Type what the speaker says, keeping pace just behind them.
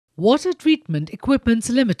Water Treatment Equipments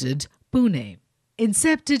Limited, Pune.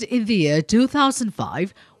 Incepted in the year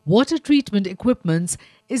 2005, Water Treatment Equipments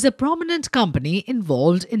is a prominent company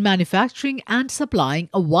involved in manufacturing and supplying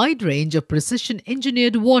a wide range of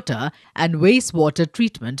precision-engineered water and wastewater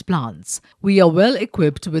treatment plants. We are well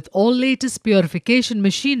equipped with all latest purification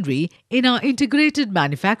machinery in our integrated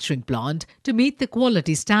manufacturing plant to meet the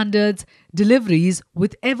quality standards, deliveries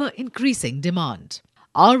with ever-increasing demand.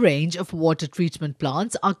 Our range of water treatment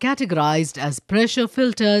plants are categorized as pressure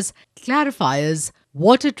filters, clarifiers,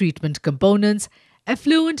 water treatment components,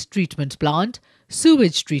 effluent treatment plant,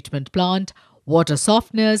 sewage treatment plant, water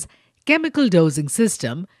softeners, chemical dosing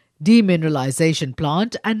system, demineralization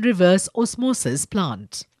plant and reverse osmosis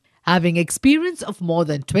plant. Having experience of more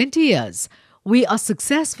than 20 years, we are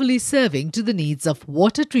successfully serving to the needs of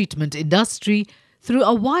water treatment industry through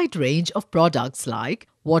a wide range of products like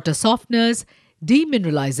water softeners,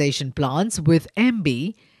 demineralization plants with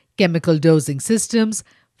MB, chemical dosing systems,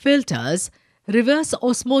 filters, reverse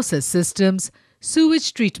osmosis systems,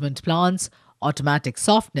 sewage treatment plants, automatic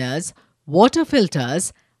softeners, water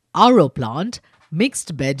filters, RO plant,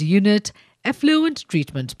 mixed bed unit, effluent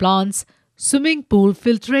treatment plants, swimming pool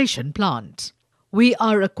filtration plant. We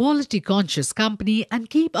are a quality-conscious company and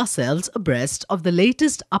keep ourselves abreast of the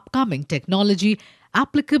latest upcoming technology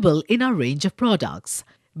applicable in our range of products.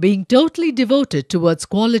 Being totally devoted towards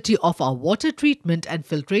quality of our water treatment and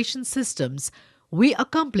filtration systems, we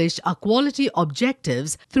accomplish our quality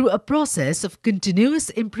objectives through a process of continuous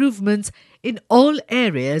improvements in all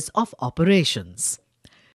areas of operations.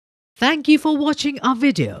 Thank you for watching our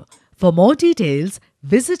video. For more details,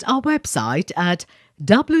 visit our website at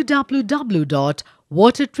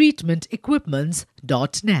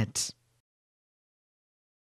www.watertreatmentequipments.net.